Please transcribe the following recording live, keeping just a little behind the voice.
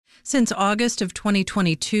Since August of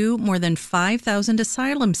 2022, more than 5,000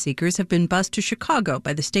 asylum seekers have been bused to Chicago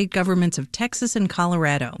by the state governments of Texas and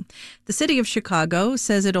Colorado. The city of Chicago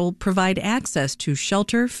says it'll provide access to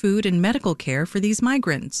shelter, food, and medical care for these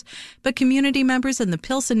migrants. But community members in the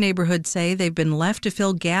Pilsen neighborhood say they've been left to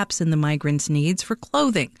fill gaps in the migrants' needs for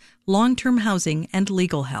clothing, long-term housing, and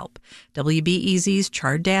legal help. WBEZ's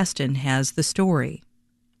Char Daston has the story.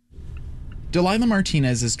 Delilah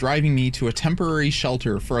Martinez is driving me to a temporary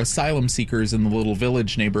shelter for asylum seekers in the Little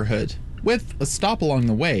Village neighborhood, with a stop along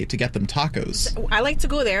the way to get them tacos. I like to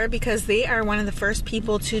go there because they are one of the first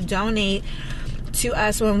people to donate to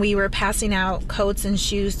us when we were passing out coats and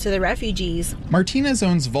shoes to the refugees. Martinez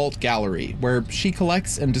owns Vault Gallery, where she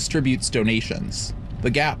collects and distributes donations. The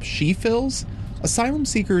gap she fills? Asylum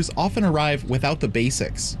seekers often arrive without the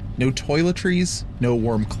basics. No toiletries, no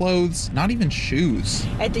warm clothes, not even shoes.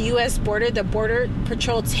 At the U.S. border, the Border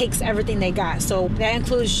Patrol takes everything they got. So that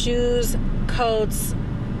includes shoes, coats,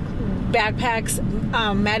 backpacks,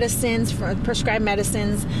 medicines, prescribed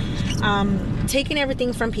medicines, taking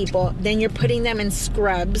everything from people. Then you're putting them in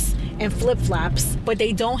scrubs and flip-flops, but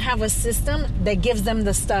they don't have a system that gives them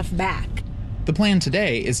the stuff back. The plan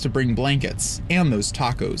today is to bring blankets and those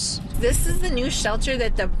tacos. This is the new shelter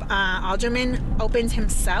that the alderman opened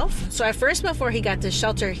himself. So at first, before he got the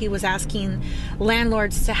shelter, he was asking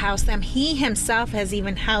landlords to house them. He himself has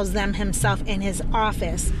even housed them himself in his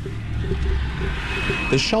office.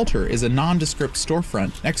 The shelter is a nondescript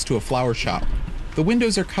storefront next to a flower shop. The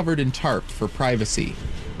windows are covered in tarp for privacy.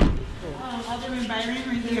 Alderman Byron,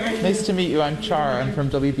 right here. Nice to meet you. I'm Char. I'm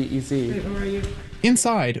from WBEZ. How are you?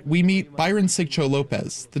 Inside, we meet Byron Sigcho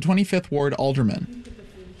Lopez, the 25th Ward alderman.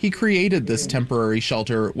 He created this temporary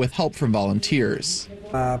shelter with help from volunteers.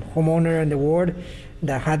 A homeowner in the ward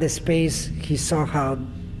that had the space, he saw how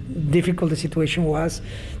difficult the situation was,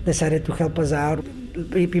 decided to help us out.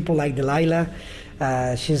 People like Delilah,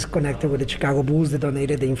 she's connected with the Chicago Bulls that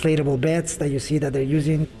donated the inflatable beds that you see that they're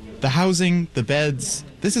using. The housing, the beds,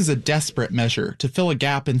 this is a desperate measure to fill a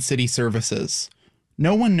gap in city services.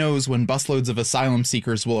 No one knows when busloads of asylum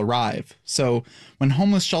seekers will arrive, so when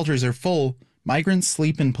homeless shelters are full, migrants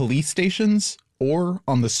sleep in police stations or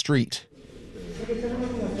on the street.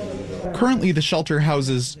 Currently, the shelter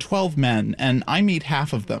houses 12 men, and I meet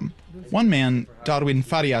half of them. One man, Darwin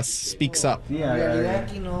Farias, speaks up. The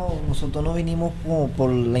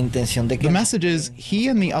message is he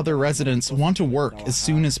and the other residents want to work as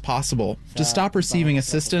soon as possible, to stop receiving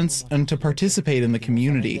assistance and to participate in the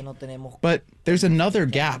community. But there's another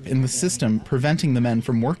gap in the system preventing the men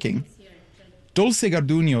from working. Dulce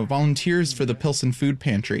Garduño volunteers for the Pilsen Food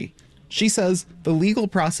Pantry. She says the legal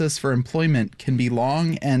process for employment can be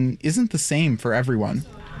long and isn't the same for everyone.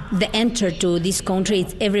 The enter to this country,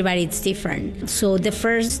 everybody's different. So the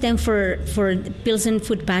first step for Pilsen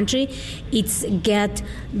Food Pantry, it's get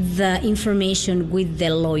the information with the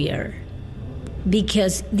lawyer,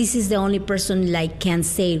 because this is the only person can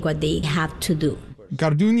say what they have to do.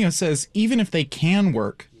 Garduño says even if they can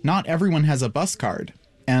work, not everyone has a bus card.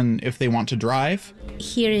 And if they want to drive?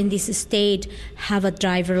 Here in this state, have a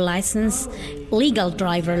driver license, legal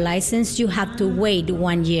driver license, you have to wait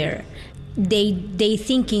 1 year. They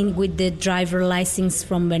thinking with the driver license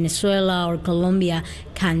from Venezuela or Colombia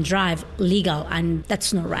can drive legal, and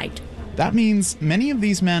that's not right. That means many of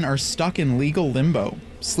these men are stuck in legal limbo,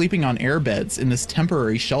 sleeping on airbeds in this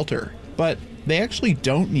temporary shelter. But they actually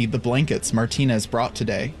don't need the blankets Martinez brought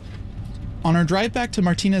today. On our drive back to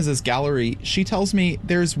Martinez's gallery, she tells me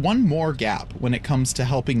there's one more gap when it comes to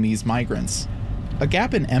helping these migrants. A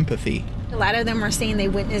gap in empathy. A lot of them are saying they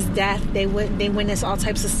witnessed death, they witnessed all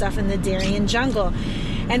types of stuff in the Darien jungle.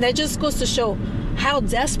 And that just goes to show how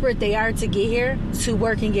desperate they are to get here to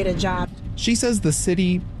work and get a job. She says the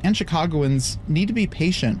city and Chicagoans need to be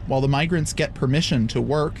patient while the migrants get permission to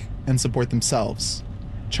work and support themselves.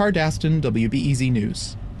 Char Daston, WBEZ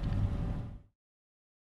News.